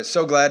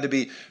So glad to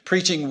be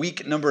preaching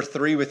week number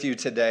 3 with you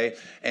today.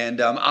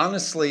 And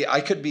honestly,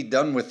 I could be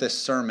done with this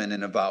sermon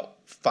in about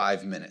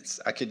 5 minutes.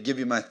 I could give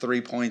you my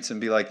 3 points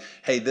and be like,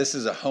 hey, this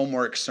is a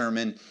homework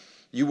sermon.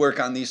 You work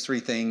on these 3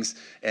 things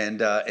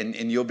and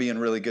you'll be in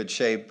really good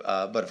shape.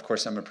 But of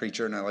course, I'm a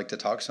preacher and I like to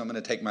talk, so I'm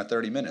going to take my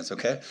 30 minutes,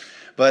 okay?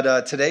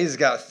 But today's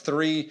got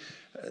 3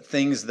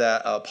 things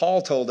that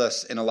Paul told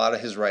us in a lot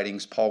of his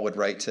writings. Paul would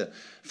write to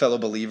fellow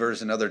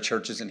believers in other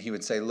churches and he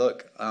would say,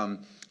 look,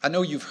 I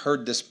know you've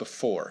heard this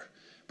before,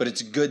 but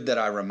it's good that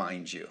I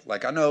remind you.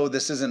 Like, I know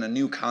this isn't a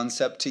new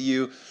concept to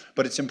you,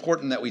 but it's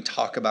important that we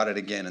talk about it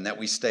again and that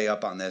we stay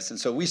up on this. And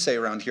so we say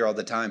around here all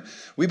the time,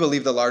 we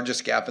believe the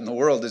largest gap in the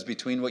world is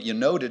between what you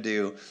know to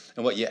do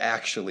and what you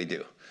actually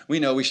do. We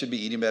know we should be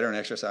eating better and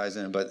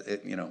exercising, but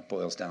it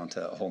boils down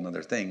to a whole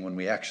nother thing when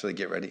we actually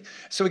get ready.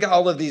 So we got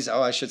all of these,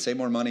 I should save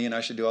more money and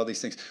I should do all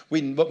these things.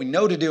 What we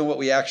know to do and what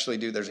we actually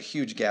do, there's a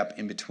huge gap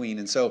in between.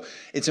 And so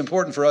it's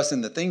important for us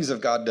in the things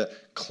of God to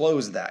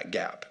close that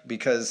gap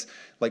because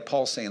like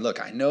Paul's saying,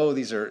 look, I know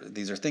these are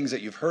things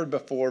that you've heard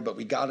before, but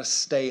we got to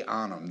stay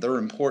on them. They're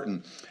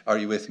important. Are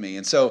you with me?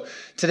 And so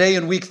today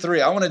in week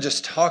 3, I want to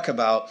just talk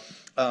about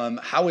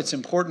how it's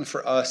important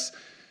for us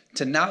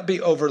to not be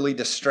overly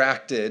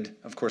distracted.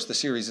 Of course, the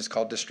series is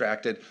called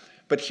Distracted.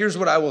 But here's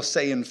what I will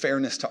say in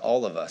fairness to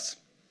all of us.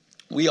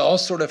 We all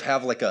sort of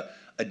have like a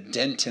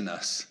dent in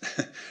us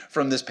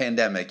from this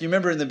pandemic. You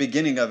remember in the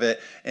beginning of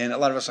it, and a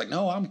lot of us are like,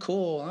 no, I'm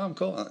cool.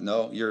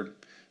 No, you're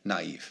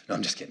naive. No,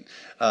 I'm just kidding.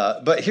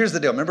 But here's the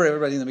deal. Remember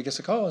everybody in the beginning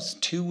was like, it's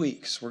 2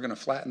 weeks. We're going to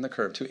flatten the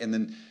curve. And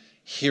then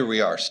here we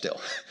are still.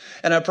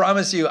 And I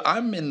promise you,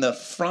 I'm in the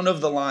front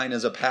of the line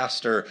as a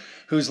pastor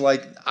who's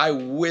like, I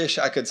wish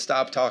I could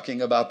stop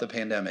talking about the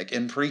pandemic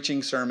and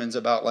preaching sermons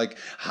about like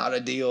how to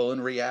deal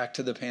and react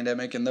to the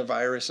pandemic and the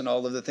virus and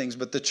all of the things.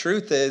 But the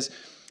truth is,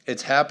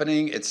 it's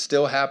happening, it's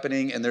still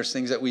happening, and there's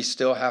things that we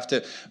still have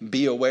to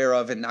be aware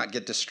of and not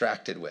get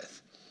distracted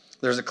with.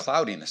 There's a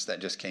cloudiness that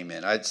just came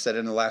in. I said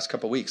in the last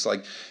couple of weeks,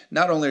 like,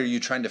 not only are you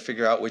trying to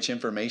figure out which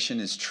information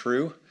is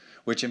true,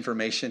 which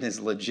information is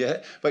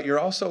legit, but you're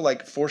also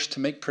like forced to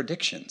make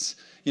predictions.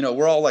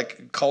 We're all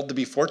like called to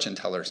be fortune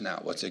tellers now.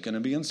 What's it going to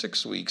be in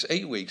 6 weeks,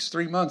 8 weeks,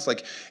 3 months?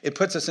 Like it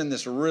puts us in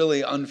this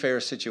really unfair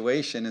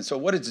situation. And so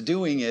what it's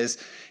doing is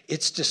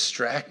it's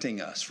distracting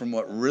us from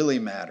what really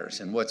matters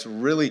and what's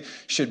really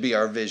should be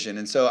our vision.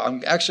 And so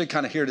I'm actually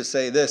kind of here to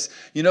say this.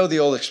 The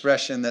old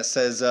expression that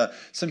says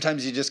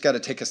sometimes you just got to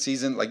take a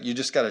season, like you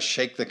just got to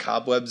shake the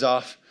cobwebs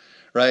off.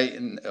 Right?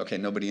 And okay,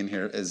 nobody in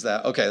here is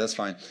that. Okay, that's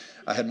fine.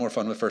 I had more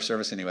fun with first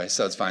service anyway,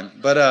 so it's fine.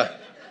 But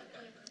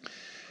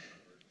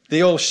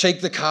the old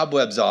shake the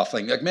cobwebs off,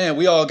 like man,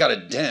 we all got a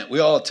dent. We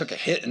all took a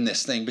hit in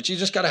this thing, but you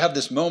just got to have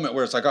this moment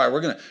where it's like, all right,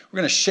 we're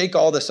gonna shake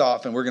all this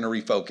off and we're gonna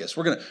refocus.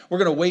 We're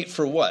gonna wait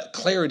for what?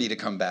 Clarity to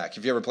come back.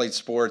 If you ever played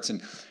sports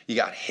and you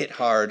got hit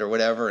hard or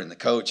whatever, and the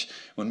coach,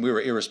 when we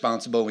were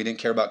irresponsible, we didn't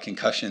care about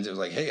concussions. It was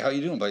like, hey, how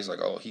you doing, buddy? He's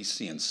like, oh, he's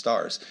seeing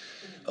stars.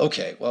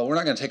 Okay, well, we're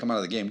not going to take him out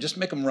of the game. Just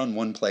make him run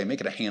one play.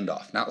 Make it a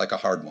handoff, not like a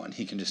hard one.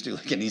 He can just do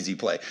like an easy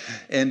play.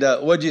 And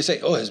what did you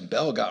say? Oh, his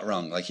bell got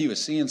rung. Like he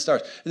was seeing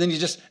stars. And then you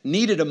just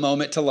needed a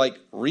moment to like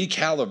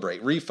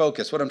recalibrate,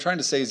 refocus. What I'm trying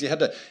to say is you had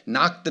to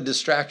knock the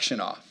distraction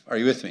off. Are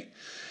you with me?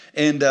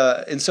 And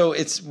so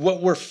it's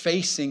what we're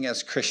facing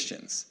as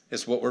Christians.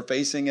 It's what we're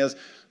facing as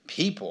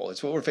people.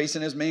 It's what we're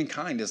facing as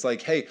mankind. It's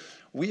like, hey,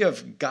 we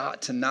have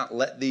got to not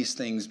let these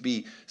things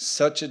be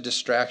such a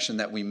distraction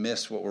that we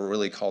miss what we're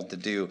really called to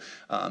do.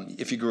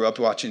 If you grew up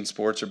watching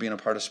sports or being a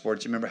part of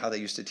sports, you remember how they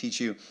used to teach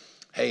you,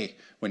 hey,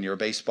 when you're a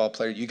baseball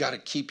player, you got to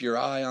keep your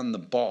eye on the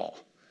ball.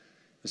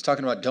 It's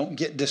talking about don't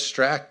get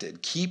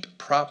distracted. Keep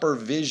proper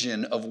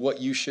vision of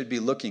what you should be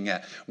looking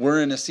at.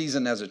 We're in a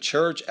season as a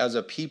church, as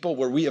a people,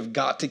 where we have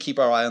got to keep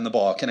our eye on the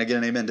ball. Can I get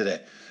an amen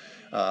today?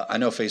 I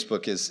know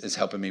Facebook is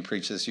helping me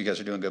preach this. You guys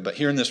are doing good. But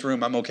here in this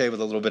room, I'm okay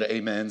with a little bit of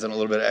amens and a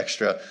little bit of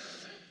extra.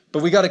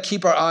 But we got to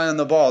keep our eye on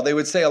the ball. They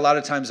would say a lot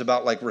of times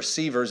about like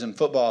receivers in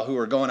football who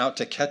are going out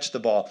to catch the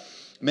ball.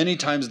 Many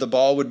times the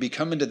ball would be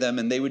coming to them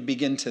and they would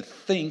begin to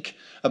think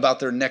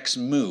about their next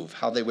move,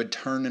 how they would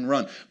turn and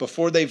run.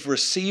 Before they've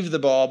received the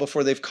ball,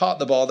 before they've caught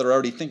the ball, they're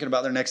already thinking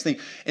about their next thing.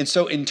 And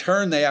so in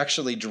turn, they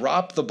actually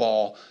drop the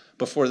ball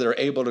before they're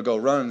able to go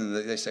run. And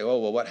they say, oh,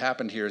 well, what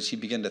happened here is he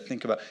began to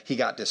think about, he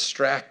got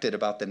distracted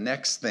about the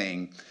next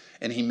thing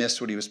and he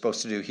missed what he was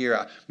supposed to do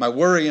here. My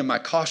worry and my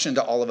caution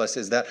to all of us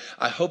is that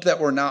I hope that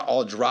we're not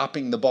all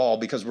dropping the ball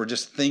because we're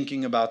just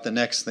thinking about the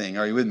next thing.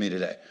 Are you with me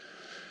today?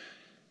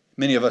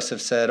 Many of us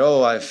have said,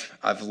 oh,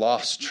 I've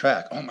lost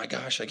track. Oh my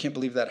gosh, I can't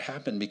believe that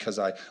happened because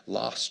I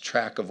lost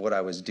track of what I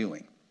was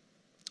doing.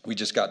 We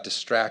just got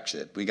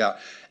distracted. We got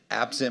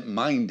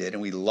absent-minded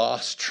and we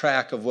lost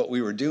track of what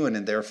we were doing,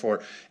 and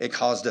therefore it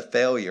caused a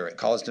failure. It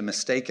caused a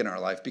mistake in our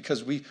life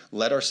because we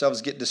let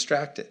ourselves get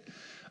distracted.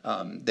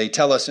 They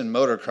tell us in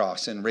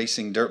motocross and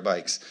racing dirt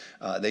bikes,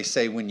 they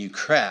say when you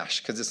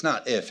crash, because it's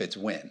not if, it's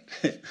when.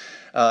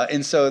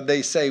 And so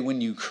they say when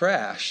you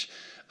crash,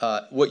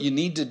 What you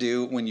need to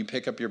do when you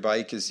pick up your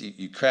bike is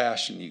you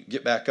crash and you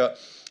get back up.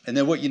 And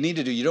then what you need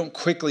to do, you don't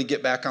quickly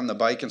get back on the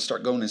bike and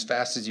start going as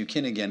fast as you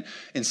can again.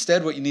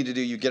 Instead, what you need to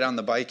do, you get on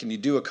the bike and you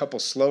do a couple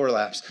slower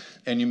laps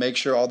and you make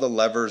sure all the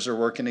levers are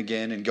working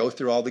again and go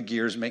through all the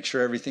gears, make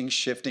sure everything's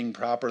shifting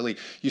properly.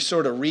 You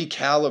sort of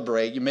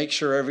recalibrate, you make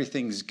sure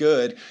everything's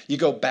good. You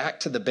go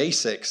back to the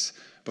basics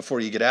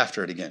before you get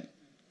after it again.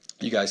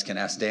 You guys can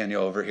ask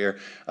Daniel over here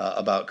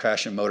about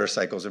crashing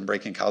motorcycles and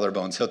breaking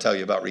collarbones. He'll tell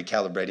you about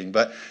recalibrating.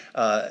 But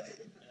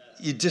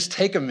you just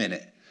take a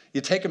minute. You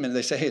take them and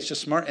they say, hey, it's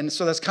just smart. And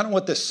so that's kind of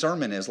what this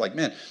sermon is like.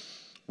 Man,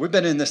 we've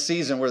been in this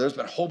season where there's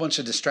been a whole bunch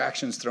of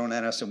distractions thrown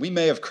at us and we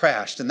may have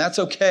crashed, and that's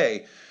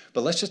okay.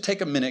 But let's just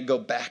take a minute, go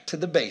back to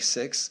the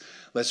basics.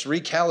 Let's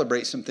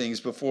recalibrate some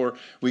things before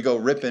we go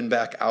ripping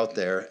back out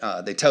there.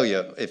 They tell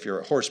you, if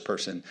you're a horse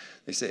person,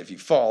 they say if you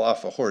fall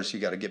off a horse, you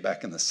got to get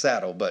back in the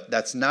saddle. But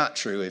that's not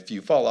true. If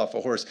you fall off a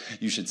horse,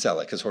 you should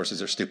sell it because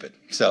horses are stupid.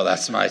 So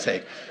that's my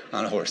take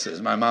on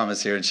horses. My mom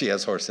is here and she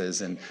has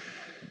horses, and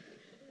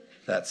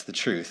that's the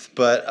truth.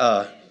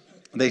 But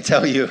they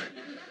tell you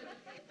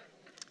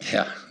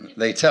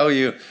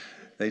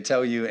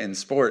in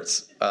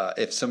sports,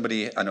 if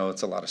somebody, I know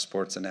it's a lot of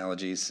sports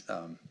analogies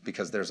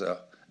because there's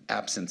a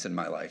absence in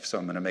my life, so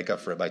I'm going to make up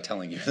for it by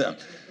telling you them.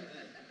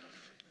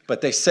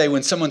 But they say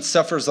when someone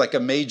suffers like a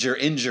major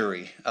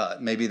injury,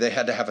 maybe they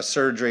had to have a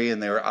surgery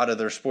and they were out of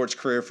their sports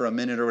career for a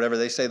minute or whatever,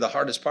 they say the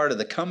hardest part of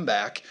the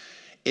comeback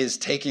is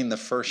taking the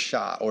first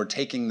shot or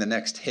taking the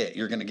next hit.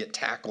 You're going to get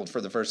tackled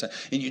for the first time,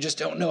 and you just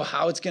don't know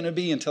how it's going to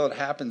be until it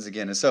happens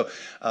again. And so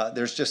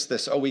there's just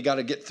this, we got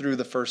to get through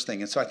the first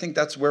thing. And so I think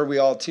that's where we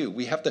all too.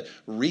 We have to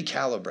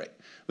recalibrate.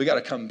 We got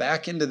to come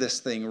back into this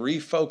thing,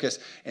 refocus,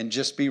 and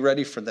just be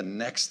ready for the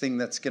next thing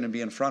that's going to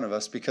be in front of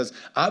us, because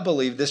I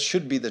believe this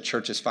should be the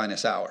church's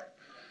finest hour.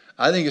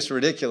 I think it's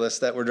ridiculous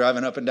that we're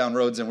driving up and down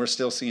roads and we're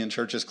still seeing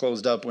churches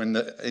closed up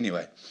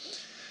anyway.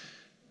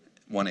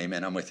 One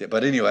amen, I'm with you.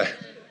 But anyway,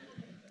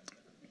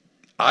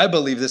 I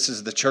believe this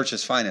is the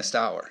church's finest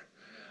hour.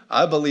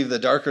 I believe the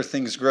darker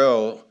things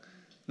grow,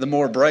 the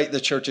more bright the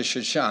churches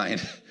should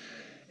shine.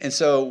 And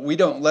so we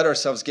don't let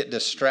ourselves get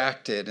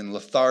distracted and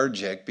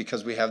lethargic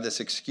because we have this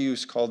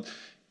excuse called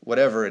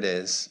whatever it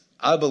is.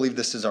 I believe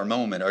this is our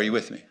moment. Are you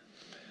with me?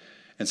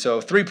 And so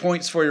 3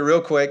 points for you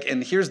real quick.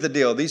 And here's the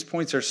deal. These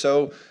points are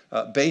so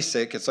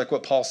basic. It's like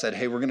what Paul said.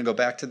 Hey, we're going to go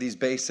back to these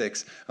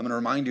basics. I'm going to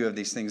remind you of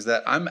these things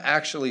that I'm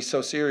actually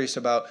so serious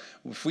about.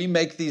 If we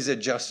make these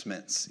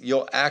adjustments,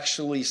 you'll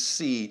actually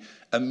see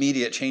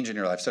immediate change in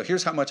your life. So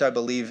here's how much I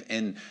believe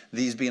in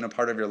these being a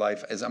part of your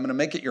life is I'm going to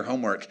make it your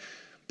homework.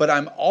 But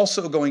I'm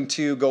also going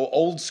to go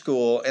old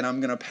school, and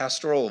I'm going to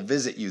pastoral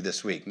visit you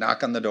this week.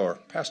 Knock on the door.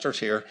 Pastor's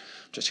here.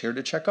 Just here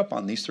to check up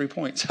on these 3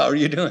 points. How are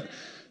you doing?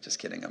 Just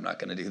kidding. I'm not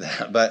going to do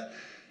that. But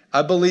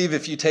I believe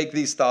if you take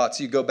these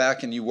thoughts, you go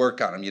back and you work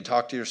on them. You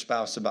talk to your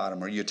spouse about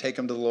them, or you take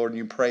them to the Lord and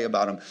you pray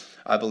about them.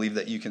 I believe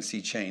that you can see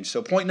change.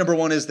 So point number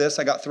 1 is this.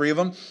 I got 3 of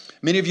them.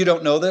 Many of you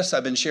don't know this.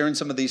 I've been sharing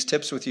some of these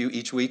tips with you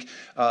each week.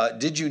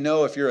 Did you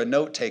know if you're a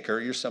note taker,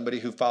 you're somebody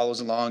who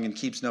follows along and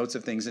keeps notes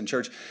of things in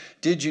church,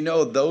 did you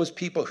know those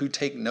people who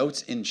take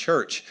notes in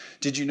church,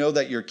 did you know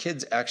that your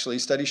kids actually,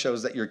 study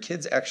shows that your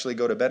kids actually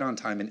go to bed on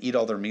time and eat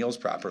all their meals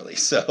properly?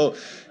 So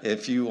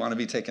if you want to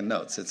be taking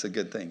notes, it's a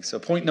good thing. So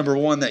point number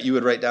 1 that you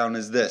would write down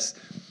is this.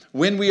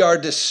 When we are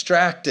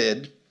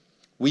distracted,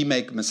 we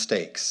make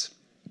mistakes.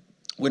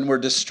 When we're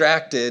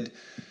distracted,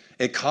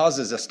 it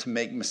causes us to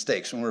make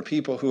mistakes. When we're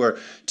people who are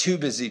too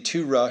busy,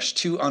 too rushed,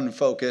 too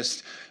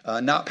unfocused,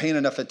 not paying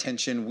enough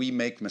attention, we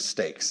make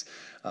mistakes.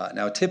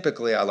 Now,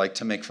 typically, I like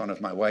to make fun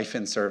of my wife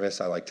in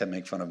service. I like to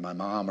make fun of my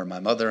mom or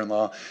my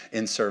mother-in-law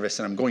in service,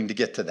 and I'm going to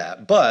get to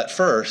that. But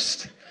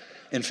first,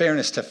 in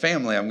fairness to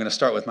family, I'm going to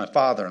start with my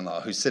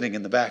father-in-law, who's sitting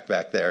in the back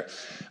there.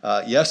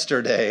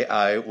 Yesterday,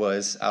 I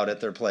was out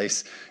at their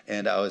place,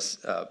 and I was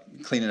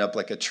cleaning up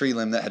like a tree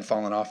limb that had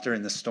fallen off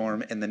during the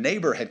storm, and the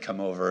neighbor had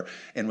come over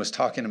and was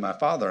talking to my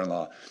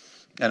father-in-law.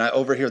 And I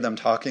overhear them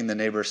talking. The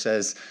neighbor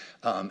says,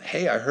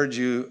 hey, I heard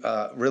you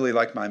really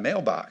like my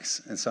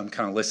mailbox. And so I'm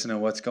kind of listening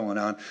to what's going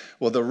on.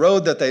 Well, the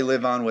road that they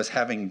live on was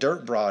having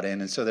dirt brought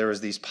in. And so there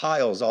was these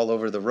piles all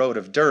over the road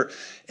of dirt.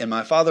 And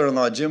my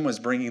father-in-law, Jim, was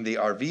bringing the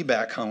RV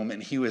back home.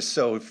 And he was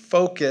so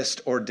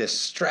focused or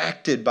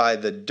distracted by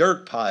the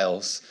dirt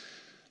piles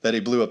that he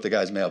blew up the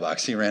guy's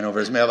mailbox. He ran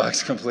over his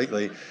mailbox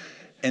completely.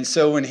 And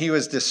so when he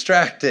was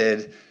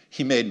distracted,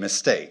 he made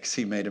mistakes.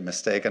 He made a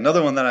mistake.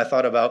 Another one that I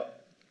thought about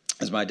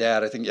is my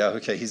dad. I think,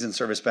 he's in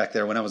service back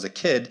there. When I was a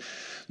kid,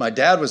 my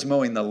dad was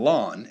mowing the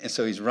lawn, and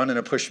so he's running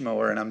a push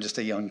mower, and I'm just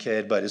a young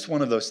kid, but it's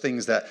one of those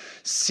things that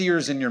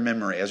sears in your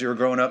memory. As you were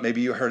growing up, maybe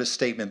you heard a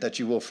statement that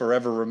you will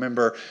forever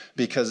remember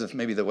because of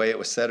maybe the way it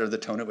was said or the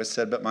tone it was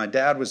said, but my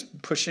dad was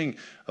pushing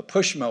a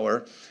push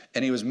mower,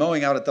 and he was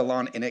mowing out at the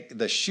lawn, and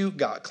the chute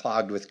got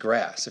clogged with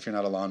grass. If you're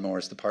not a lawnmower,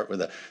 it's the part where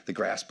the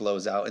grass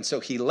blows out, and so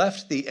he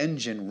left the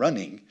engine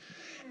running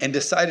and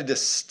decided to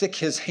stick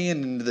his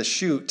hand into the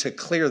chute to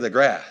clear the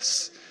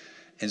grass.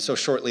 And so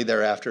shortly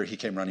thereafter, he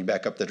came running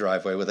back up the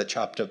driveway with a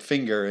chopped up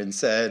finger and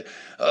said,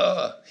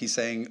 he's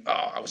saying,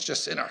 I was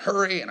just in a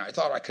hurry and I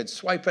thought I could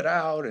swipe it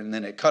out. And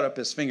then it cut up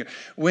his finger.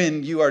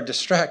 When you are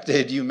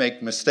distracted, you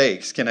make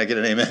mistakes. Can I get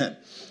an amen?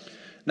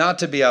 Not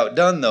to be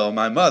outdone, though,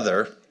 my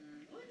mother,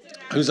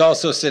 who's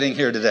also sitting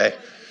here today.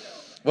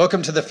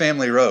 Welcome to the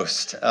family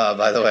roast,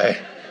 by the way.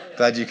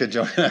 Glad you could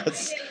join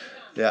us.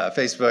 Yeah,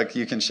 Facebook,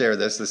 you can share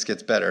this. This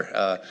gets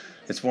better.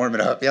 It's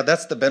warming up. Yeah,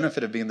 that's the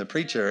benefit of being the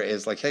preacher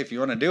is like, hey, if you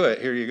want to do it,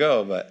 here you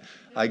go. But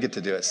I get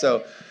to do it.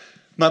 So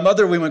my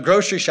mother, we went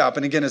grocery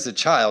shopping. Again, as a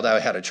child, I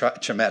had a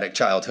traumatic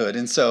childhood.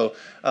 And so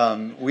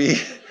we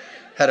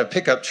had a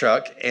pickup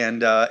truck.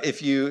 And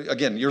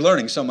you're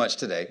learning so much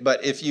today.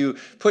 But if you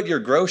put your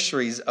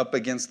groceries up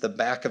against the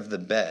back of the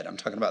bed, I'm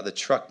talking about the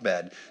truck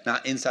bed,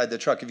 not inside the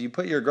truck. If you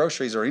put your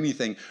groceries or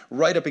anything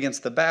right up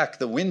against the back,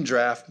 the wind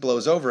draft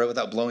blows over it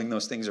without blowing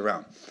those things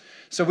around.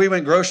 So we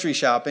went grocery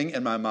shopping,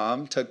 and my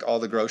mom took all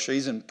the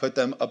groceries and put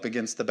them up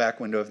against the back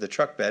window of the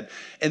truck bed.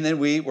 And then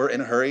we were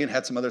in a hurry and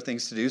had some other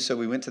things to do, so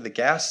we went to the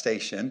gas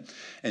station,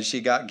 and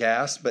she got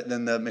gas. But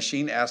then the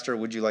machine asked her,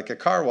 would you like a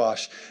car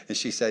wash? And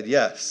she said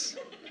yes,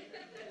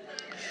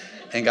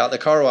 and got the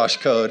car wash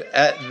code.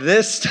 At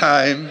this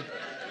time,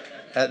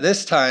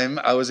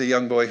 I was a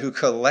young boy who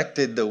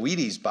collected the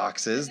Wheaties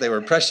boxes. They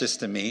were precious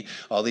to me,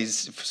 all these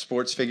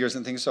sports figures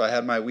and things. So I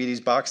had my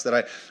Wheaties box that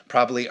I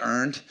probably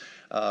earned.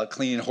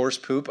 Cleaning horse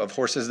poop of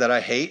horses that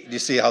I hate. Do you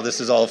see how this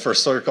is all full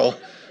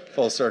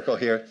circle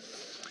here?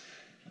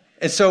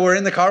 And so we're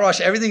in the car wash.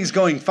 Everything's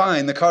going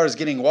fine. The car is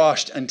getting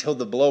washed until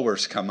the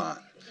blowers come on.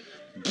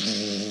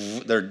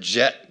 They're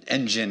jet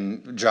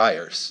engine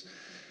dryers.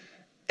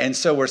 And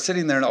so we're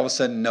sitting there, and all of a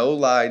sudden, no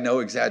lie, no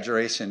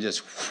exaggeration,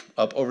 just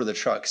up over the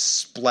truck,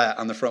 splat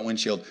on the front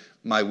windshield,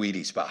 my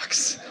Wheaties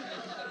box.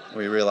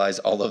 We realize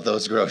all of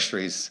those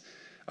groceries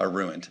are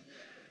ruined.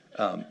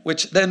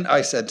 Which then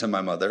I said to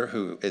my mother,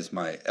 who is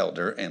my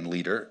elder and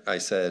leader, I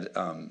said,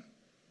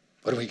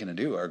 what are we going to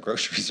do? Our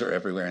groceries are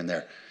everywhere in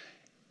there.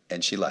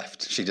 And she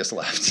left. She just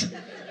left.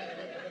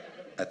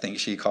 I think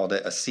she called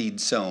it a seed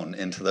sown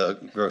into the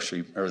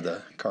grocery or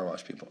the car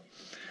wash people.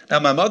 Now,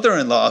 my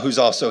mother-in-law, who's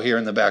also here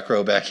in the back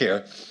row back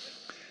here,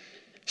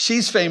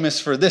 she's famous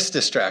for this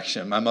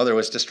distraction. My mother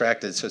was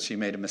distracted, so she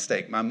made a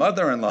mistake. My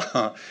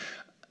mother-in-law,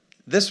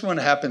 this one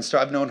happens to,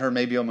 I've known her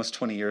maybe almost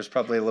 20 years,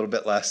 probably a little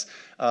bit less.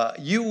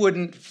 You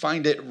wouldn't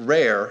find it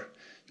rare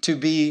to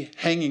be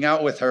hanging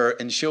out with her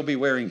and she'll be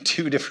wearing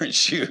 2 different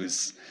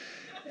shoes.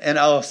 And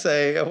I'll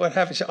say, what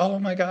happened? Oh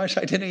my gosh,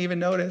 I didn't even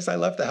notice. I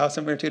left the house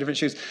and wearing 2 different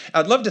shoes.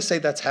 I'd love to say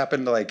that's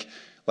happened like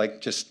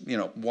just,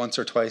 once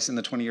or twice in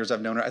the 20 years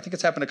I've known her. I think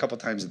it's happened a couple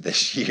times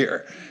this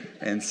year.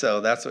 And so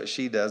that's what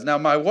she does. Now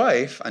my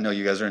wife, I know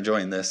you guys are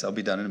enjoying this. I'll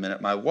be done in a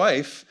minute. My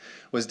wife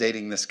was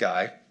dating this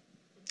guy,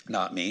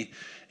 not me.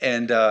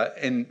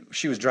 And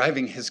she was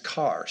driving his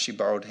car. She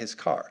borrowed his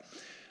car.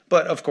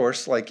 But of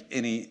course, like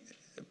any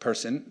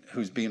person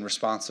who's being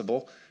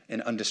responsible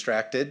and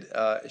undistracted,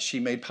 she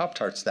made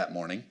Pop-Tarts that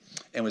morning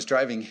and was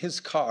driving his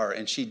car,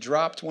 and she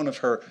dropped one of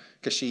her,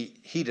 because she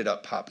heated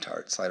up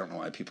Pop-Tarts. I don't know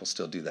why people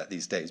still do that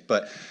these days,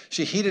 but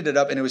she heated it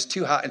up and it was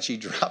too hot and she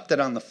dropped it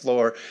on the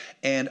floor,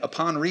 and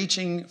upon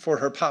reaching for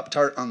her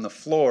Pop-Tart on the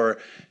floor,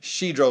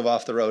 she drove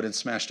off the road and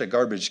smashed a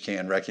garbage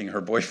can, wrecking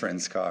her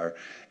boyfriend's car.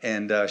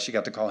 And she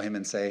got to call him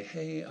and say,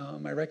 hey,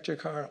 I wrecked your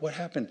car. What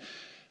happened?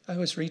 I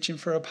was reaching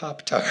for a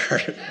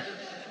Pop-Tart.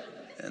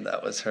 And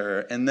that was her.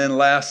 And then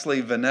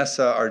lastly,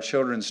 Vanessa, our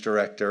children's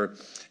director.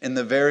 In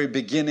the very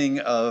beginning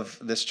of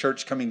this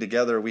church coming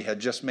together, we had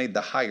just made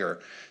the hire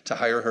to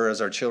hire her as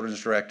our children's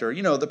director.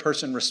 The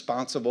person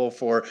responsible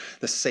for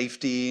the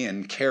safety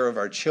and care of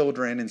our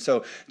children. And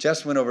so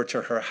Jess went over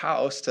to her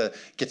house to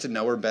get to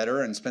know her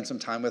better and spend some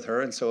time with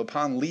her. And so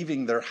upon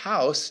leaving their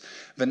house,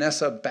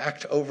 Vanessa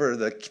backed over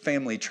the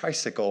family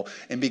tricycle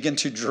and began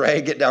to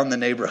drag it down the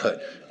neighborhood.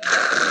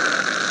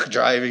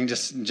 Driving,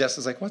 Jess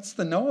is like, what's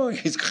the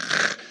noise?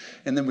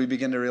 And then we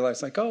begin to realize,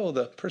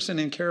 the person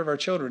in care of our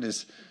children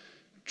is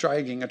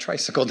dragging a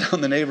tricycle down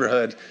the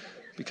neighborhood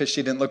because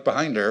she didn't look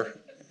behind her.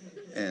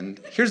 And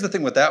here's the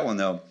thing with that one,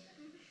 though.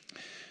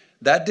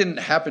 That didn't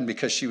happen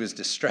because she was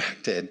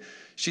distracted.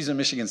 She's a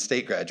Michigan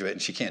State graduate,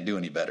 and she can't do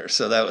any better.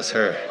 So that was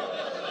her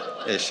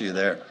issue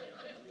there.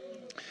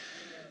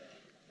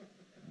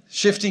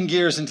 Shifting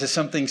gears into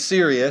something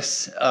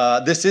serious,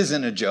 this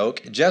isn't a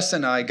joke. Jess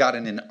and I got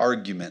in an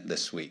argument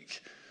this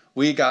week.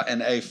 We got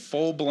in a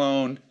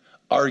full-blown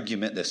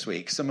argument this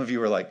week. Some of you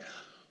were like,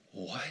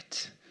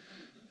 what?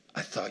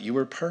 I thought you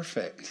were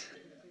perfect.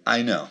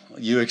 I know.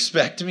 You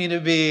expect me to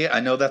be.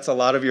 I know that's a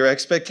lot of your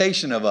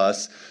expectation of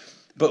us.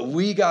 But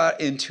we got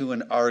into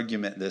an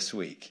argument this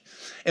week.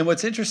 And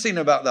what's interesting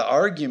about the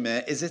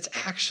argument is it's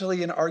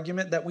actually an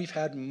argument that we've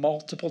had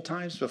multiple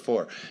times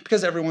before.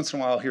 Because every once in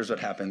a while, here's what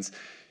happens.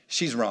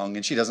 She's wrong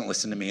and she doesn't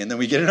listen to me, and then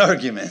we get in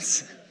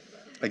arguments.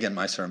 Again,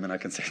 my sermon, I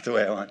can say it the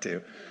way I want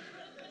to.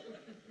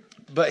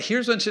 But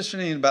here's what's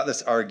interesting about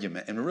this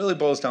argument, and it really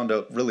boils down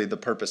to really the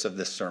purpose of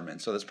this sermon.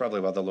 So that's probably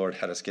why the Lord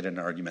had us get in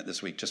an argument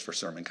this week, just for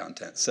sermon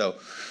content. So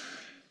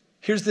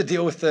Here's the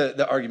deal with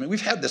the argument.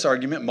 We've had this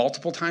argument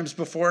multiple times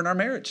before in our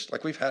marriage.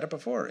 Like we've had it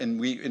before.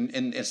 And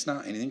it's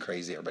not anything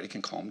crazy. Everybody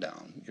can calm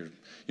down.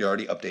 You're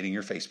already updating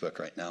your Facebook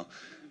right now.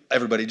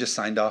 Everybody just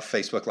signed off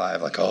Facebook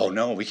Live. Like, oh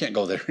no, we can't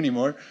go there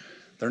anymore.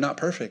 They're not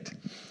perfect.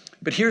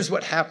 But here's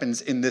what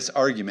happens in this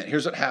argument.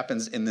 Here's what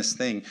happens in this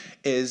thing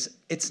is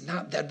it's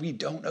not that we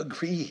don't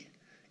agree.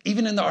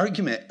 Even in the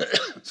argument,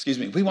 excuse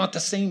me, we want the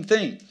same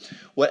thing.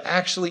 What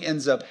actually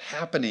ends up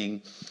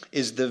happening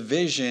is the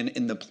vision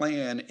in the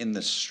plan, in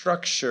the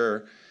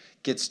structure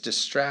gets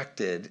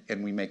distracted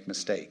and we make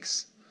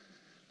mistakes.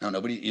 Now,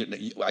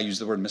 I use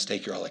the word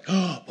mistake. You're all like,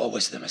 oh, what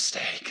was the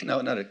mistake?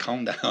 No,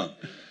 calm down.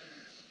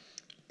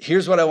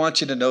 Here's what I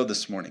want you to know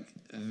this morning.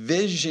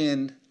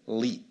 Vision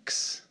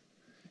leaks.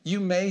 You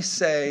may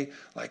say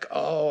like,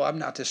 oh, I'm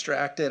not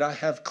distracted. I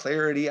have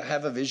clarity. I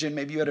have a vision.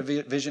 Maybe you had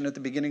a vision at the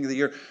beginning of the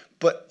year.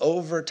 But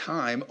over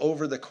time,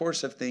 over the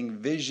course of things,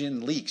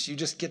 vision leaks. You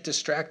just get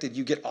distracted.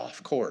 You get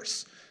off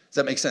course. Does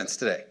that make sense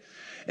today?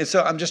 And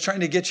so I'm just trying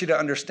to get you to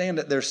understand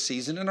that there's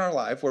season in our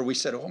life where we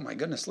said, oh my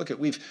goodness, look at,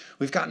 we've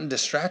gotten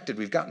distracted.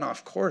 We've gotten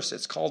off course.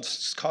 It's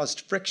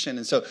caused friction.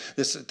 And so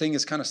this thing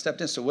is kind of stepped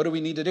in. So what do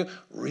we need to do?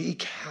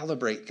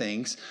 Recalibrate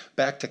things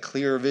back to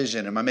clear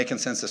vision. Am I making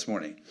sense this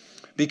morning?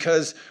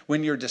 Because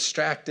when you're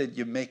distracted,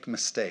 you make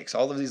mistakes.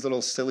 All of these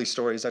little silly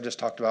stories I just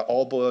talked about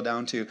all boil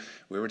down to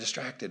we were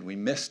distracted, we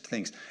missed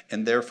things,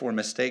 and therefore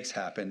mistakes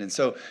happened. And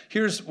so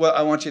here's what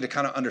I want you to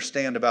kind of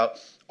understand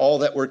about all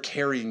that we're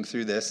carrying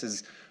through this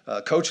is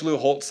Coach Lou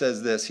Holt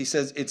says this. He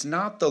says, it's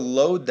not the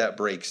load that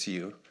breaks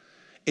you,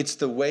 it's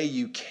the way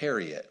you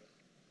carry it.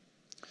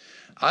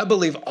 I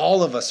believe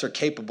all of us are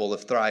capable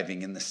of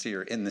thriving in this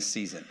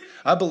season.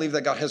 I believe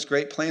that God has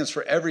great plans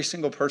for every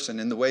single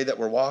person in the way that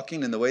we're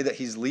walking, in the way that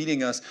he's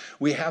leading us.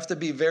 We have to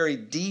be very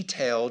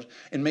detailed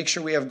and make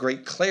sure we have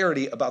great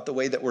clarity about the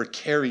way that we're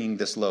carrying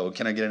this load.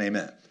 Can I get an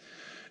amen?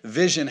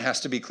 Vision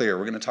has to be clear.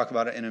 We're going to talk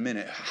about it in a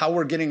minute. How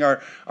we're getting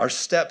our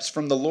steps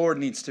from the Lord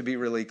needs to be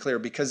really clear,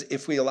 because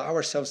if we allow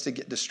ourselves to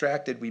get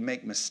distracted, we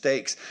make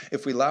mistakes.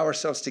 If we allow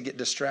ourselves to get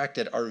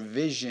distracted, our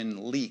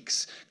vision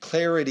leaks.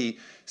 Clarity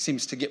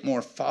seems to get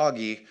more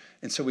foggy,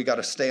 and so we got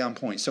to stay on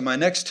point. So my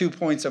next 2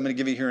 points I'm going to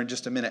give you here in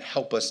just a minute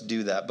help us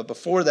do that. But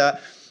before that,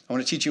 I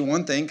want to teach you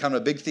one thing, kind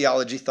of a big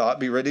theology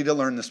thought. Be ready to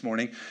learn this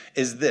morning,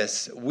 is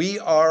this. We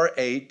are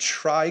a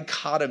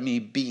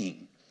trichotomy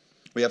being.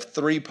 We have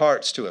 3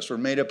 parts to us. We're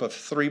made up of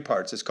 3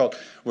 parts. It's called,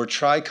 we're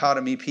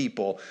trichotomy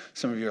people.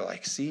 Some of you are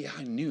like, see,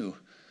 I knew.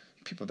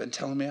 People have been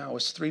telling me I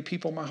was 3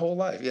 people my whole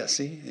life. Yeah,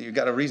 see, you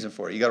got a reason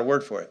for it. You got a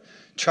word for it.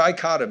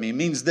 Trichotomy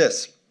means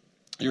this.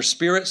 Your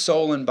spirit,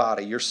 soul, and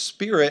body. Your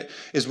spirit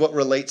is what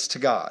relates to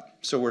God.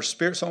 So we're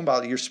spirit, soul, and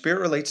body. Your spirit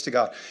relates to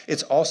God.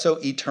 It's also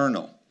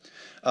eternal.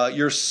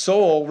 Your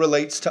soul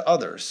relates to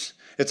others.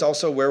 It's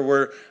also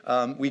where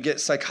we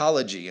get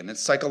psychology, and it's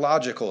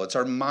psychological. It's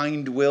our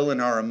mind, will,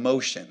 and our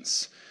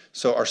emotions.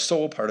 So our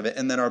soul part of it.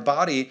 And then our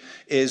body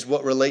is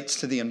what relates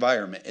to the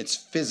environment. It's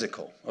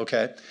physical,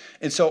 okay?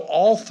 And so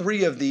all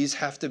 3 of these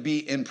have to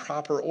be in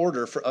proper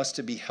order for us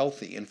to be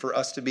healthy and for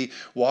us to be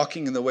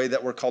walking in the way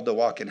that we're called to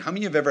walk in. How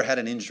many of you have ever had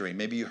an injury?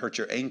 Maybe you hurt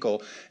your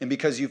ankle, and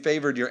because you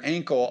favored your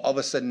ankle, all of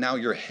a sudden now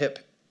your hip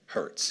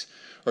hurts.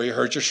 Or you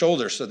hurt your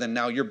shoulder, so then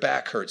now your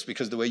back hurts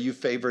because the way you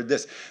favored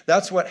this.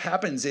 That's what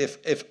happens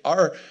if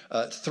our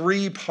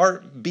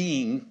 3-part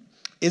being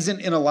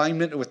isn't in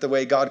alignment with the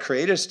way God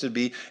created us to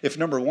be. If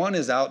number 1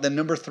 is out, then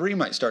number 3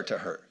 might start to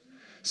hurt.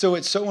 So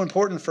it's so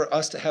important for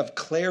us to have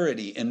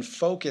clarity and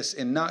focus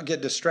and not get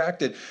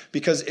distracted,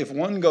 because if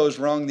one goes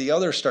wrong, the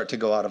others start to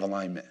go out of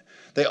alignment.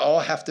 They all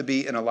have to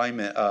be in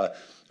alignment.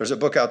 There's a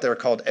book out there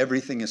called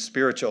Everything is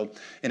Spiritual,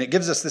 and it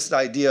gives us this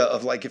idea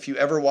of like if you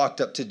ever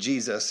walked up to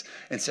Jesus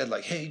and said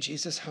like, hey,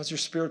 Jesus, how's your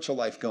spiritual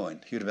life going?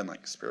 He would have been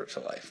like,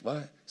 spiritual life?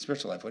 What?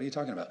 Spiritual life? What are you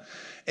talking about?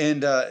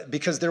 And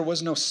because there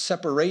was no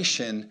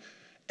separation,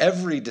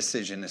 every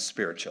decision is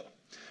spiritual.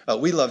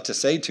 We love to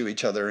say to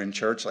each other in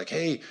church, like,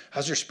 hey,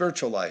 how's your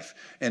spiritual life?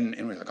 And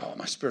we're like, oh,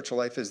 my spiritual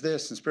life is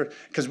this. And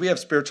because we have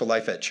spiritual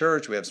life at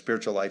church, we have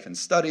spiritual life in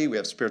study, we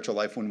have spiritual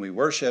life when we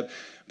worship.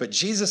 But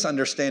Jesus'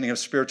 understanding of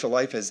spiritual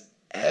life is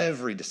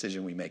every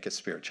decision we make is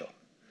spiritual.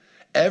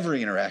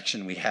 Every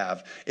interaction we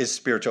have is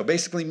spiritual.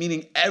 Basically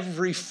meaning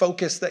every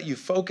focus that you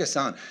focus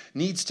on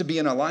needs to be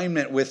in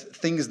alignment with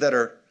things that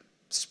are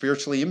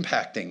spiritually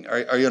impacting.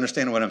 Are you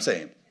understanding what I'm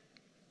saying?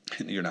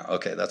 You're not.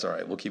 Okay, that's all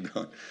right. We'll keep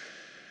going.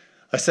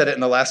 I said it in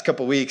the last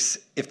couple of weeks.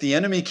 If the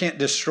enemy can't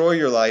destroy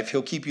your life,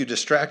 he'll keep you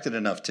distracted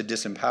enough to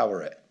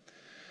disempower it.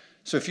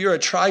 So if you're a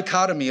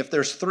trichotomy, if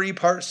there's 3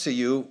 parts to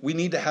you, we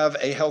need to have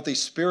a healthy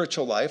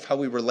spiritual life, how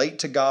we relate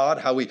to God,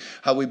 how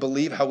we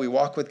believe, how we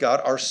walk with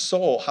God, our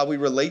soul, how we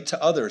relate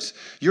to others.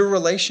 Your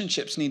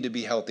relationships need to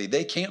be healthy.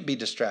 They can't be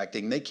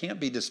distracting. They can't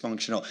be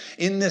dysfunctional.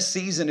 In this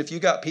season, if you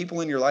got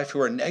people in your life who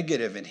are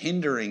negative and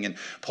hindering and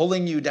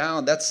pulling you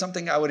down, that's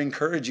something I would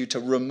encourage you to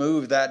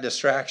remove that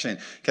distraction.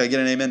 Can I get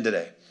an amen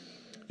today?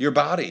 Your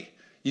body.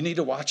 You need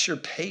to watch your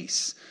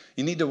pace.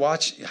 You need to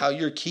watch how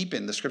you're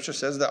keeping. The scripture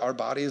says that our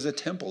body is a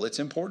temple. It's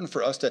important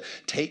for us to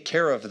take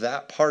care of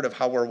that part of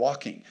how we're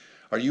walking.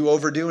 Are you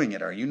overdoing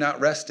it? Are you not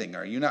resting?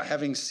 Are you not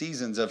having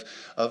seasons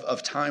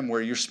of time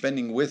where you're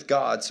spending with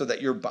God so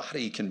that your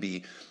body can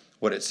be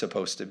what it's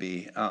supposed to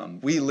be?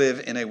 We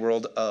live in a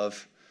world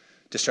of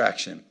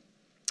distraction.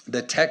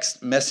 The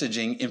text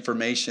messaging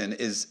information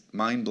is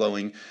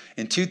mind-blowing.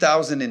 In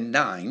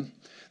 2009,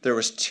 there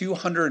was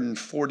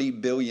 240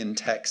 billion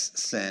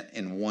texts sent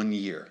in 1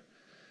 year.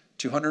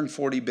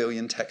 240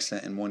 billion texts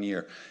sent in 1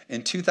 year.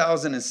 In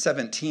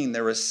 2017,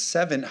 there was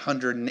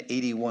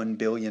 781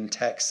 billion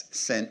texts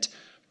sent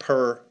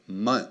per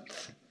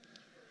month.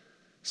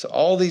 So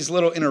all these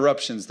little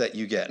interruptions that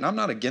you get, and I'm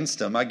not against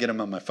them. I get them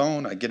on my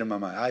phone. I get them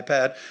on my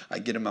iPad. I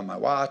get them on my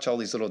watch, all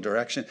these little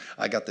directions.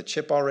 I got the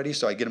chip already,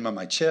 so I get them on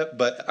my chip.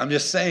 But I'm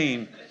just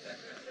saying,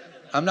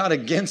 I'm not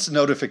against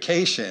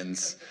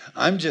notifications.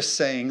 I'm just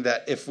saying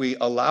that if we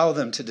allow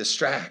them to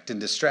distract and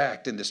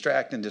distract and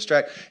distract and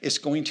distract, it's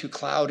going to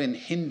cloud and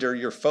hinder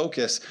your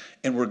focus,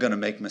 and we're going to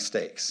make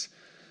mistakes.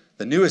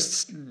 The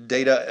newest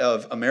data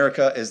of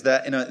America is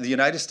that in the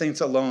United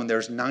States alone,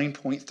 there's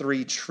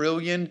 9.3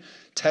 trillion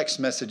text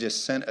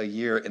messages sent a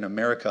year in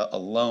America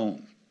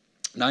alone.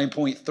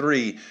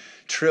 9.3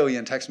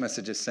 trillion text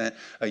messages sent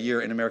a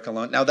year in America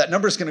alone. Now, that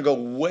number is going to go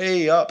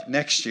way up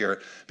next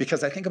year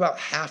because I think about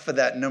half of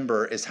that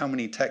number is how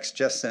many texts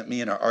Jess sent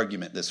me in our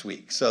argument this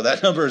week. So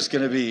that number is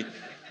going to be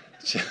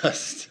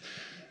just,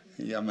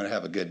 I'm going to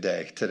have a good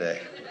day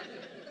today.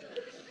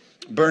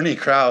 Bernie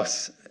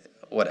Krause,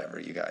 whatever,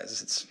 you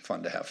guys. It's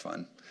fun to have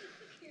fun.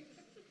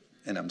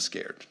 And I'm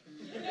scared.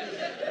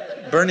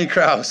 Bernie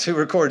Krause, who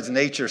records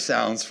nature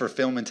sounds for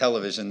film and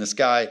television, this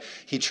guy,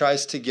 he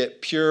tries to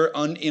get pure,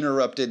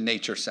 uninterrupted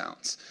nature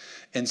sounds.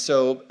 And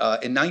so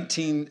in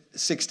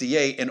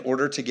 1968, in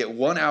order to get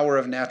 1 hour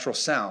of natural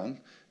sound,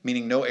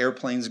 meaning no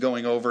airplanes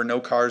going over, no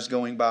cars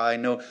going by,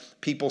 no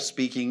people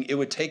speaking, it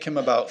would take him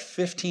about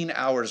 15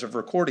 hours of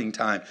recording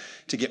time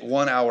to get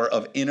 1 hour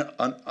of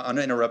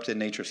uninterrupted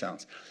nature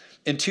sounds.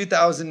 In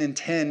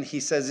 2010,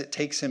 he says it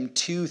takes him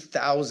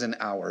 2,000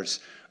 hours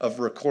of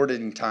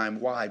recording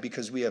time. Why?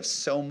 Because we have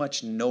so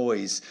much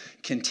noise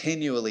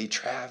continually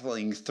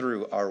traveling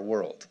through our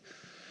world.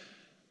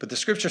 But the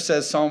scripture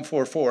says, Psalm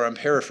 4:4, I'm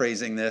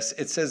paraphrasing this,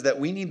 it says that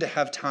we need to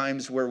have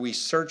times where we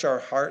search our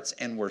hearts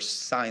and we're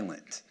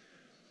silent.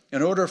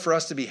 In order for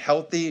us to be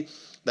healthy,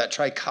 that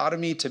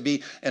trichotomy to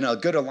be in a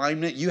good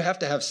alignment, you have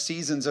to have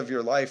seasons of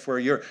your life where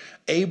you're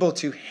able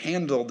to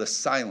handle the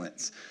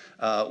silence.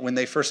 When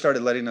they first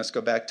started letting us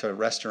go back to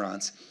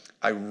restaurants,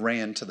 I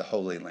ran to the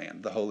Holy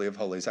Land, the Holy of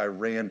Holies. I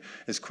ran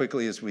as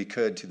quickly as we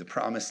could to the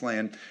Promised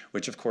Land,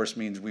 which of course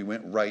means we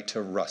went right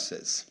to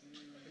Russ's.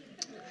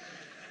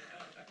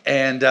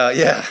 And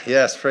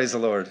yes, praise the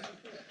Lord.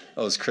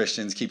 Those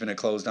Christians keeping it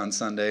closed on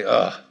Sunday.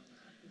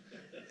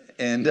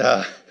 And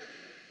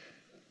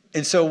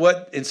so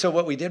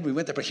what we did, we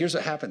went there. But here's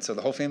what happened. So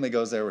the whole family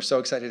goes there. We're so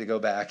excited to go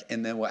back.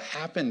 And then what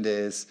happened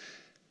is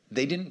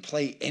they didn't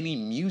play any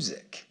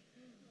music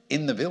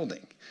in the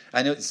building.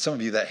 I know some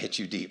of you that hit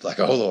you deep, like,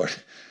 oh, Lord.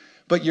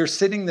 But you're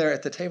sitting there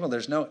at the table.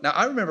 Now,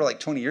 I remember like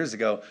 20 years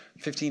ago,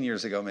 15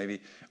 years ago maybe,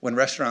 when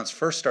restaurants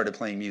first started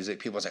playing music,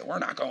 people would say, we're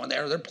not going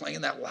there. They're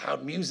playing that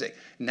loud music.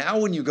 Now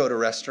when you go to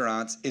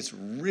restaurants, it's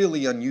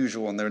really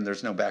unusual and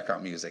there's no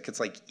background music.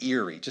 It's like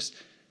eerie, just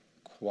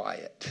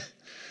quiet.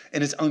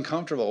 And it's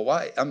uncomfortable.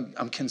 Why?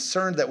 I'm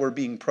concerned that we're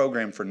being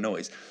programmed for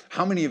noise.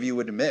 How many of you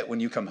would admit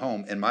when you come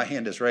home, and my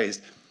hand is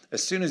raised,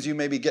 as soon as you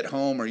maybe get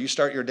home or you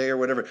start your day or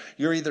whatever,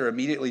 you're either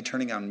immediately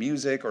turning on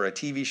music or a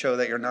TV show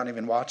that you're not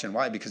even watching.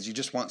 Why? Because you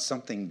just want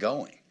something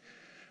going.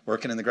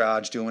 Working in the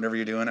garage, doing whatever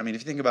you're doing. I mean, if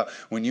you think about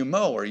when you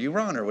mow or you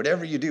run or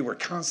whatever you do, we're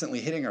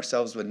constantly hitting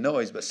ourselves with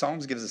noise. But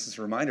Psalms gives us this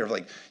reminder of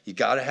like, you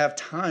got to have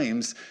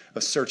times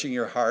of searching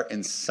your heart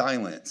in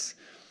silence.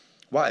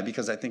 Why?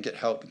 Because I think it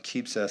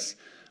keeps us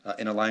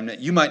in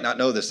alignment. You might not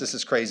know this. This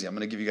is crazy. I'm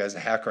going to give you guys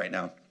a hack right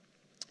now.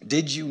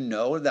 Did you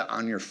know that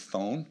on your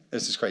phone,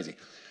 this is crazy.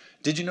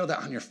 Did you know that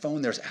on your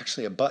phone, there's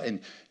actually a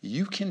button?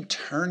 You can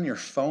turn your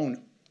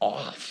phone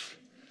off.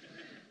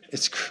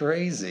 It's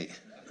crazy.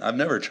 I've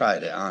never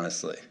tried it,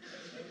 honestly.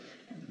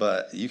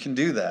 But you can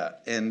do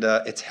that, and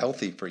it's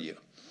healthy for you.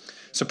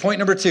 So point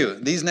number 2,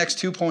 these next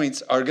 2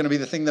 points are going to be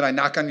the thing that I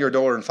knock on your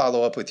door and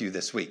follow up with you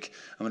this week.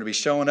 I'm going to be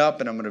showing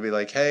up, and I'm going to be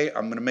like, hey,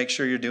 I'm going to make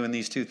sure you're doing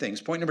these 2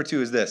 things. Point number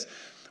 2 is this.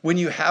 When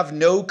you have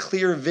no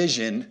clear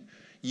vision,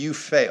 you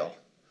fail.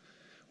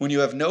 When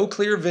you have no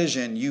clear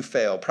vision, you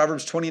fail.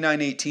 Proverbs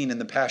 29:18 in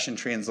the Passion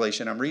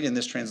Translation. I'm reading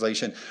this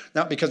translation,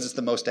 not because it's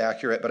the most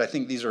accurate, but I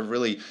think these are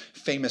really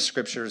famous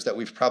scriptures that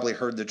we've probably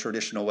heard the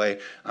traditional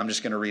way. I'm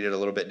just going to read it a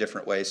little bit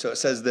different way. So it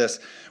says this,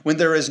 when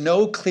there is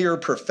no clear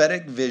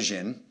prophetic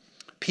vision,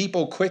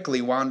 people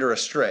quickly wander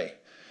astray.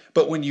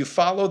 But when you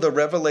follow the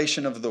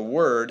revelation of the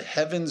word,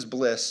 heaven's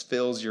bliss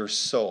fills your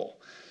soul.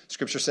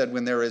 Scripture said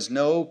when there is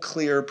no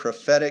clear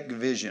prophetic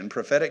vision,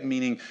 prophetic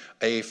meaning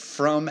a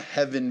from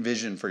heaven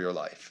vision for your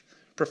life.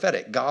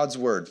 Prophetic, God's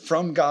word,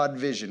 from God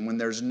vision. When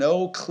there's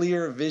no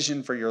clear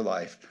vision for your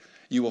life,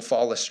 you will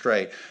fall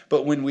astray.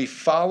 But when we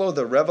follow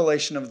the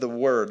revelation of the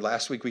word,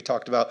 last week we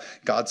talked about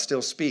God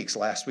still speaks.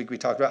 Last week we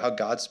talked about how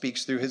God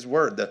speaks through his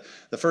word.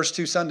 The first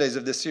 2 Sundays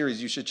of this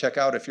series you should check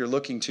out if you're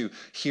looking to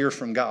hear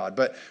from God.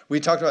 But we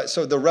talked about,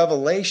 so the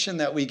revelation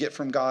that we get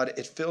from God,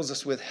 it fills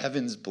us with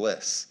heaven's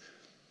bliss.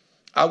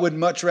 I would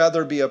much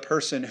rather be a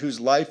person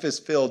whose life is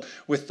filled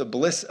with the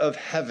bliss of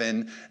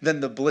heaven than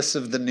the bliss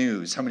of the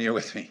news. How many are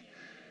with me?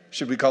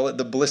 Should we call it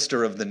the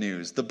blister of the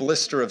news, the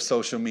blister of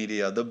social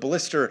media, the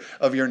blister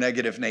of your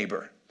negative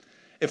neighbor?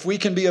 If we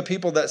can be a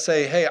people that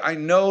say, hey, I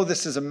know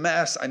this is a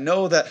mess. I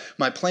know that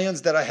my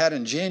plans that I had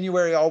in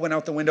January all went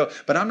out the window,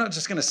 but I'm not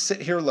just going to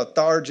sit here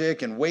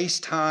lethargic and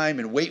waste time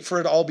and wait for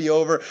it all be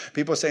over.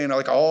 People saying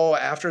like, oh,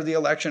 after the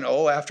election,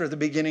 oh, after the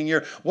beginning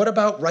year. What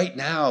about right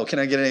now? Can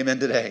I get an amen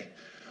today?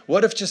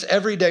 What if just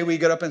every day we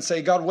get up and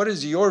say, God, what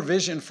is your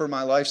vision for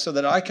my life so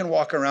that I can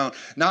walk around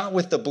not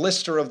with the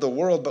blister of the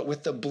world, but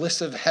with the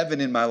bliss of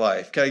heaven in my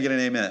life? Can I get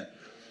an amen?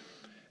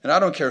 And I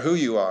don't care who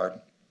you are.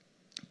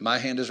 My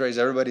hand is raised.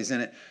 Everybody's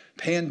in it.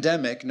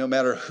 Pandemic, no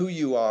matter who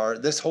you are,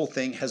 this whole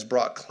thing has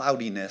brought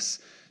cloudiness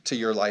to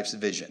your life's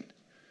vision.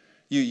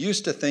 You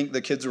used to think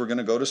the kids were going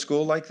to go to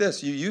school like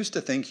this. You used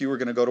to think you were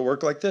going to go to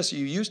work like this.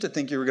 You used to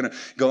think you were going to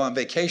go on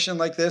vacation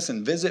like this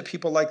and visit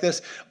people like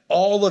this.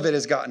 All of it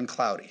has gotten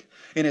cloudy.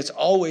 And it's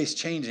always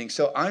changing.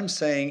 So I'm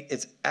saying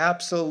it's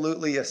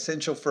absolutely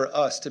essential for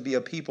us to be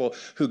a people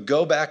who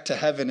go back to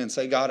heaven and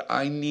say, God,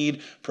 I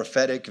need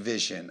prophetic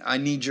vision. I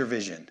need your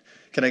vision.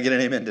 Can I get an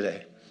amen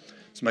today?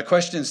 So my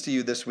questions to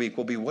you this week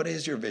will be, what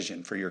is your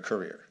vision for your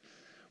career?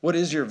 What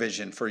is your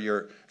vision for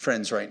your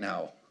friends right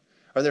now?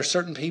 Are there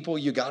certain people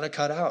you got to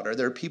cut out? Are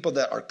there people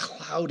that are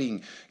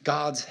clouding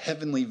God's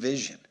heavenly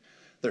vision?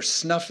 They're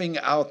snuffing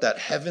out that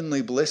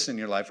heavenly bliss in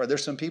your life. Are there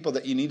some people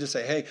that you need to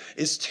say, hey,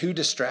 it's too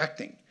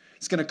distracting.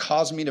 It's going to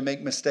cause me to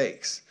make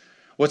mistakes.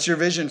 What's your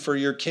vision for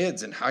your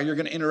kids and how you're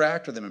going to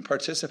interact with them and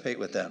participate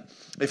with them?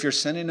 If you're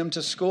sending them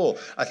to school,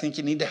 I think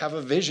you need to have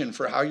a vision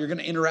for how you're going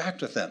to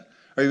interact with them.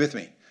 Are you with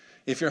me?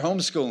 If you're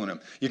homeschooling them,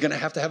 you're going to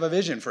have a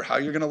vision for how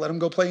you're going to let them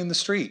go play in the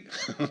street.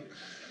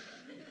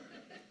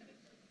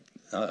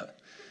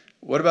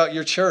 What about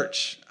your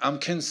church? I'm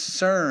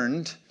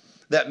concerned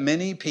that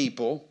many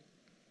people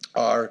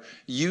are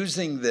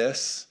using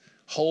this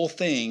whole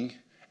thing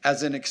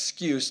as an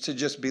excuse to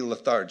just be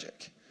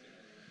lethargic.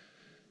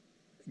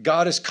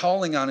 God is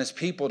calling on his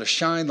people to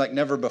shine like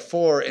never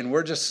before, and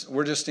we're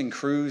just in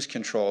cruise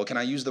control. Can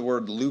I use the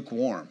word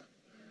lukewarm?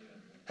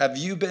 Have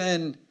you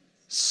been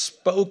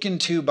spoken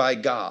to by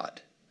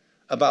God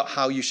about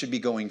how you should be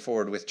going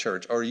forward with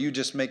church? Or are you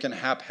just making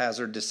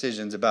haphazard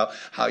decisions about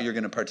how you're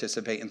going to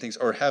participate in things?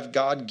 Or have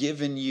God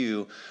given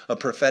you a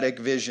prophetic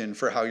vision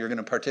for how you're going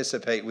to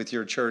participate with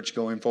your church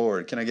going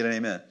forward? Can I get an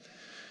amen?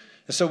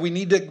 And so we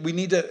need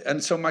to,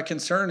 and so my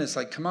concern is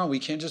like, come on, we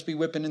can't just be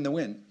whipping in the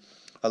wind.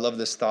 I love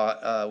this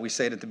thought. We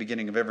say it at the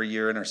beginning of every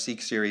year in our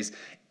Seek series.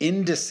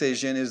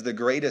 Indecision is the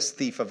greatest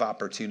thief of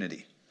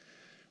opportunity.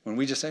 When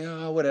we just say,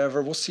 oh,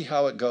 whatever, we'll see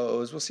how it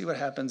goes. We'll see what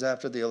happens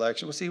after the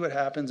election. We'll see what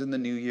happens in the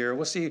new year.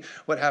 We'll see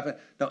what happens.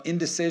 No,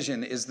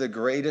 indecision is the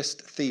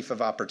greatest thief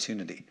of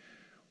opportunity.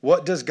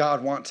 What does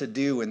God want to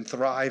do and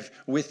thrive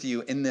with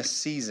you in this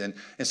season?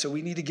 And so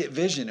we need to get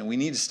vision and we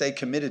need to stay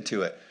committed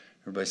to it.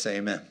 Everybody say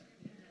amen.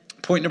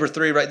 Point number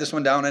 3, write this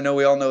one down. I know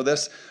we all know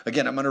this.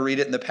 Again, I'm going to read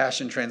it in the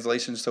Passion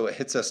Translation so it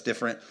hits us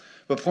different.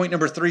 But point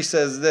number 3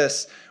 says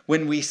this: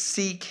 when we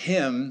seek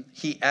him,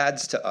 he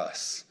adds to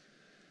us.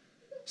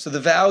 So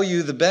the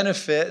value, the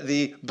benefit,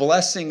 the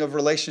blessing of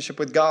relationship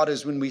with God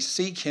is when we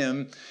seek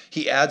him,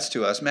 he adds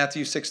to us.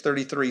 Matthew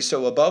 6:33.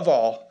 So above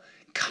all,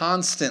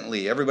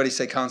 constantly, everybody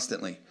say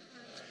constantly,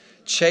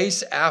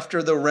 chase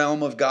after the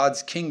realm of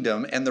God's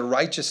kingdom and the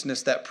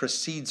righteousness that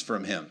proceeds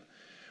from him.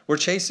 We're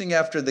chasing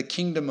after the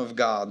kingdom of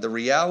God, the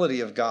reality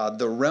of God,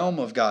 the realm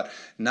of God,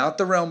 not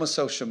the realm of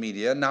social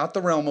media, not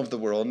the realm of the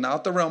world,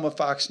 not the realm of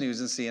Fox News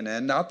and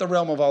CNN, not the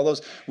realm of all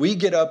those. We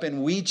get up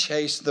and we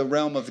chase the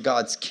realm of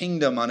God's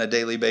kingdom on a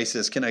daily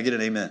basis. Can I get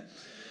an amen?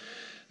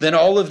 Then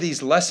all of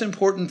these less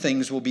important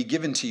things will be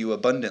given to you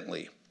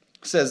abundantly.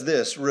 It says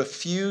this: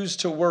 refuse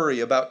to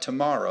worry about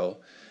tomorrow,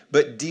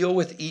 but deal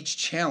with each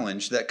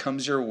challenge that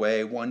comes your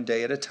way one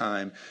day at a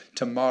time.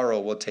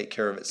 Tomorrow will take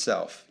care of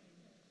itself.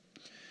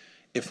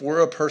 If we're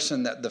a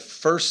person that the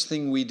first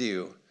thing we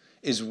do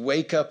is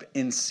wake up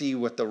and see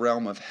what the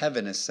realm of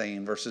heaven is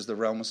saying versus the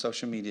realm of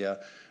social media,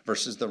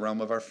 versus the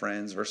realm of our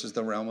friends, versus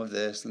the realm of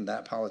this and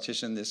that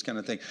politician, this kind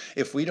of thing.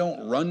 If we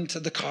don't run to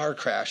the car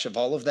crash of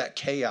all of that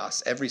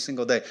chaos every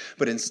single day,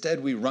 but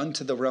instead we run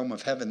to the realm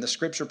of heaven, the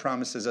scripture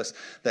promises us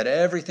that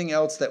everything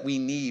else that we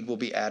need will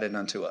be added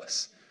unto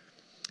us.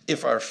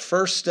 If our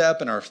first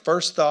step and our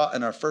first thought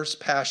and our first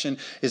passion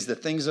is the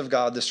things of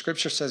God, the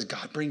scripture says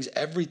God brings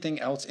everything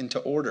else into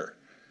order.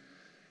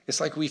 It's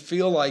like we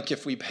feel like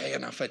if we pay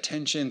enough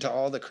attention to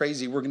all the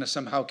crazy, we're going to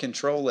somehow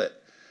control it.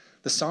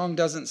 The song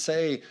doesn't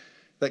say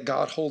that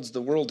God holds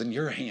the world in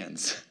your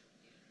hands.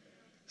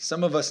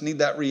 Some of us need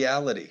that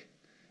reality.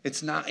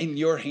 It's not in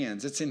your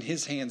hands. It's in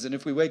his hands. And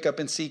if we wake up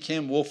and seek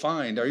him, we'll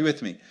find. Are you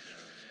with me?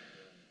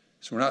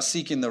 So we're not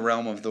seeking the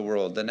realm of the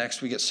world. The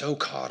next, we get so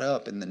caught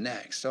up in the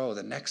next. Oh,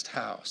 the next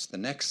house, the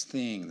next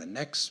thing, the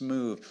next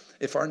move.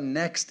 If our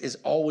next is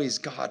always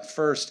God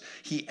first,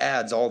 he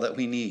adds all that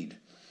we need.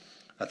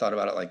 I thought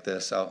about it like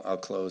this. I'll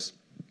close.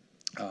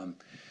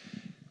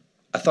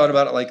 I thought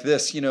about it like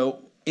this.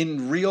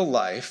 In real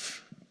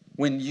life,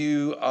 when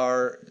you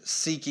are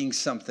seeking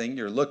something,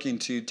 you're looking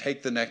to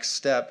take the next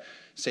step,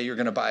 say you're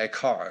going to buy a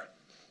car.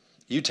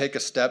 You take a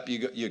step,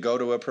 you go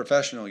to a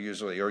professional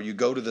usually, or you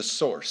go to the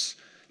source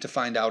to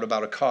find out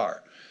about a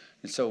car.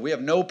 And so we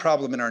have no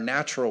problem in our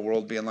natural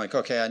world being like,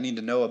 okay, I need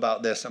to know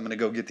about this. I'm going to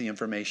go get the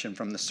information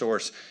from the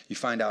source. You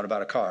find out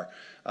about a car.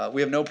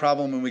 We have no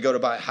problem when we go to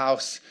buy a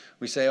house.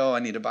 We say, oh, I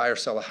need to buy or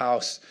sell a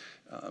house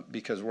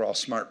because we're all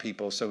smart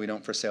people, so we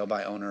don't for sale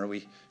by owner.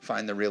 We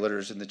find the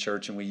realtors in the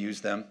church and we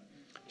use them.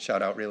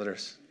 Shout out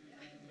realtors.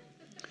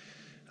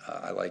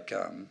 I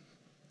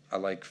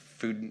like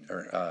food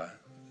or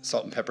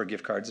salt and pepper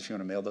gift cards if you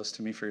want to mail those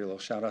to me for your little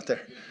shout out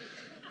there.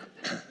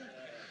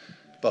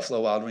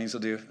 Buffalo Wild Wings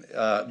will do.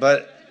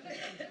 But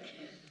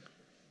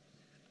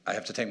I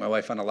have to take my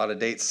wife on a lot of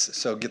dates,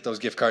 so get those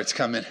gift cards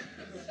coming.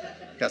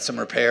 Got some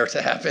repair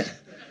to happen.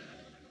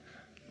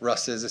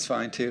 Russ's is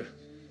fine too.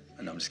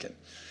 No, I'm just kidding.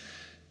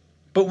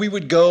 But we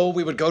would go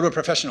to a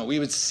professional. We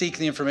would seek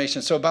the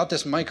information. So about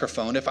this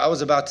microphone, if I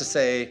was about to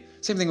say,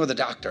 same thing with a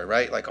doctor,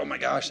 right? Like, oh my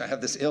gosh, I have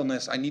this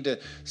illness. I need to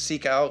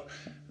seek out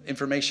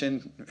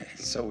information.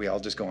 So we all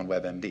just go on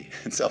WebMD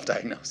and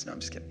self-diagnose. No, I'm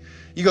just kidding.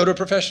 You go to a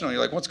professional. You're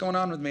like, what's going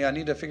on with me? I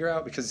need to figure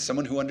out, because it's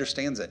someone who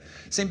understands it.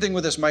 Same thing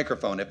with this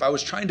microphone. If I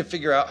was trying to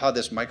figure out how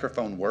this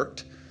microphone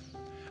worked,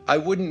 I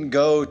wouldn't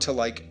go to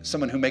like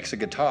someone who makes a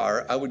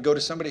guitar. I would go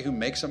to somebody who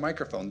makes a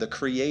microphone, the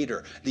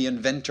creator, the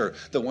inventor,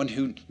 the one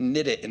who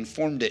knit it and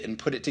formed it and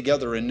put it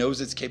together and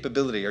knows its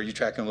capability. Are you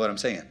tracking what I'm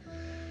saying?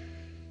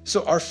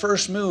 So our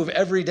first move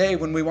every day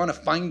when we want to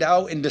find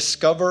out and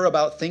discover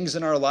about things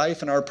in our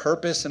life and our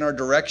purpose and our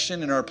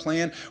direction and our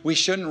plan, we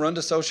shouldn't run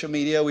to social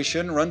media. We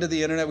shouldn't run to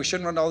the internet. We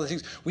shouldn't run to all the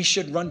things. We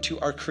should run to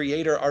our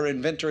creator, our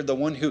inventor, the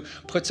one who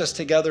puts us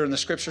together, and the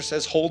scripture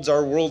says holds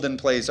our world in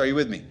place. Are you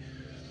with me?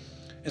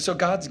 And so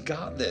God's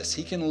got this.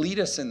 He can lead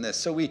us in this.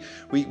 So we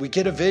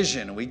get a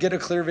vision. We get a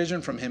clear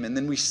vision from him, and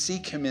then we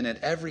seek him in it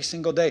every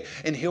single day,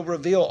 and he'll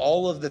reveal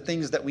all of the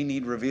things that we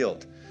need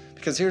revealed.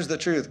 Because here's the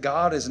truth.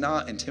 God is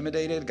not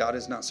intimidated. God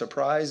is not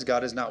surprised.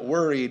 God is not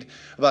worried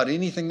about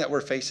anything that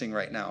we're facing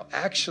right now.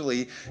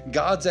 Actually,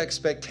 God's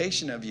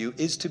expectation of you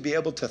is to be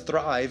able to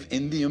thrive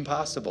in the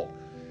impossible,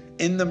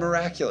 in the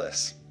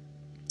miraculous.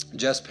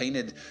 Jess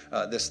painted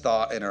this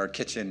thought in our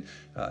kitchen.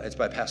 It's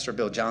by Pastor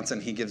Bill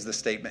Johnson. He gives the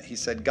statement. He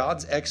said,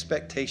 God's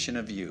expectation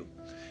of you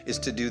is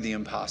to do the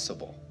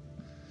impossible.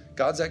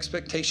 God's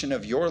expectation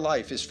of your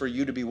life is for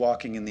you to be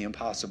walking in the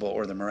impossible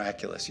or the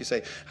miraculous. You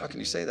say, how can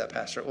you say that,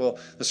 Pastor? Well,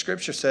 the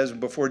scripture says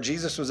before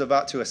Jesus was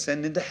about to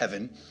ascend into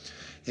heaven,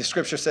 the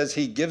scripture says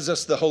he gives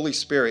us the Holy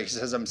Spirit. He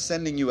says, I'm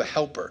sending you a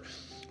helper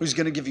who's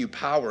going to give you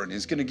power and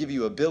who's going to give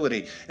you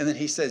ability. And then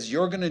he says,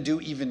 you're going to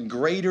do even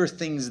greater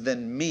things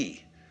than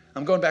me.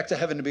 I'm going back to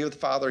heaven to be with the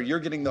Father. You're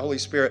getting the Holy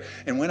Spirit.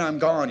 And when I'm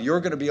gone,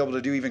 you're going to be able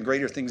to do even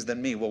greater things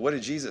than me. Well, what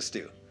did Jesus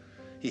do?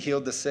 He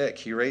healed the sick.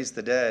 He raised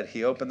the dead.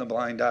 He opened the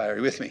blind eye. Are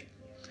you with me?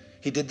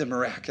 He did the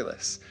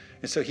miraculous.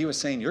 And so he was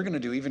saying, you're going to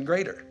do even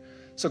greater.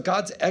 So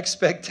God's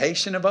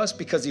expectation of us,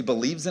 because he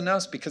believes in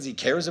us, because he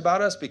cares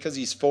about us, because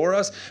he's for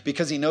us,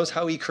 because he knows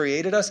how he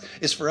created us,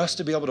 is for us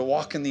to be able to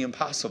walk in the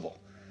impossible.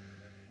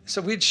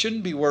 So we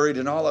shouldn't be worried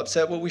and all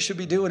upset. What we should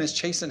be doing is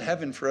chasing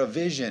heaven for a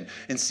vision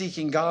and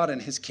seeking God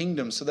and his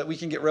kingdom so that we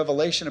can get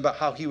revelation about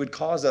how he would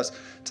cause us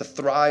to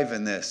thrive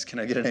in this. Can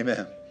I get an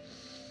amen?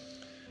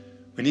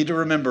 We need to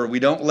remember, we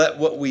don't let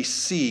what we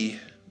see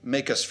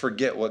make us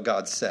forget what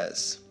God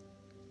says.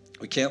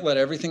 We can't let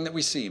everything that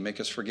we see make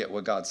us forget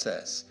what God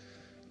says.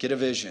 Get a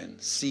vision,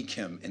 seek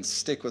him, and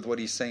stick with what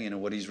he's saying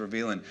and what he's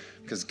revealing,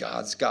 because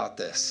God's got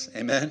this.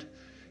 Amen?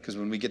 Because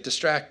when we get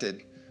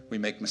distracted, we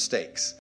make mistakes.